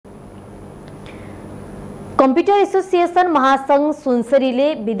Computer association महासंघ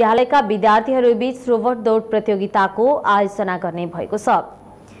सुनसरीले विद्यालयका विद्यार्थीहरूबीच robot दौड प्रतियोगिताको आयोजना गर्ने भएको छ।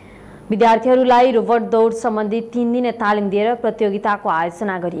 विद्यार्थीहरूलाई रोबोट दौड सम्बन्धी 3 दिन तालिम दिएर प्रतियोगिताको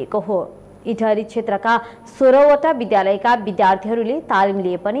आयोजना गरिएको हो। इटहरी क्षेत्रका 16वटा विद्यालयका विद्यार्थीहरूले तालिम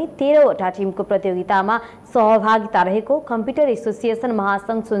लिए पनि 13वटा टिमको प्रतियोगितामा सहभागिता रहेको कम्प्युटर एसोसिएसन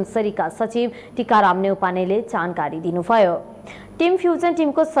महासंघ सुनसरीका सचिव टीकाराम नेउपानेले जानकारी दिनुभयो। टिम फ्युजन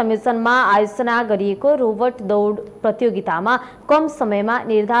टिमको संयोजनमा आयोजना गरिएको रोबोट दौड प्रतियोगितामा कम समयमा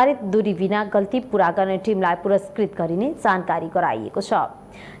निर्धारित दूरी बिना गल्ती पूरा गर्ने टिमलाई पुरस्कृत गरिने जानकारी गराइएको छ।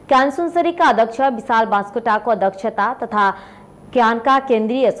 क्यान सुनसरीका अध्यक्ष विशाल बास्कोटाको अध्यक्षता तथा क्यानका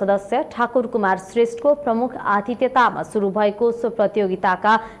केन्द्रीय सदस्य ठाकुर कुमार श्रेष्ठको प्रमुख आतिथ्यतामा सुरु भएको सो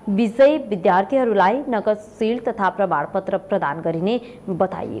प्रतियोगिताका विजयी विद्यार्थीहरूलाई नगद शील्ड तथा प्रमाणपत्र प्रदान गरिने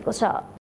बताइएको छ।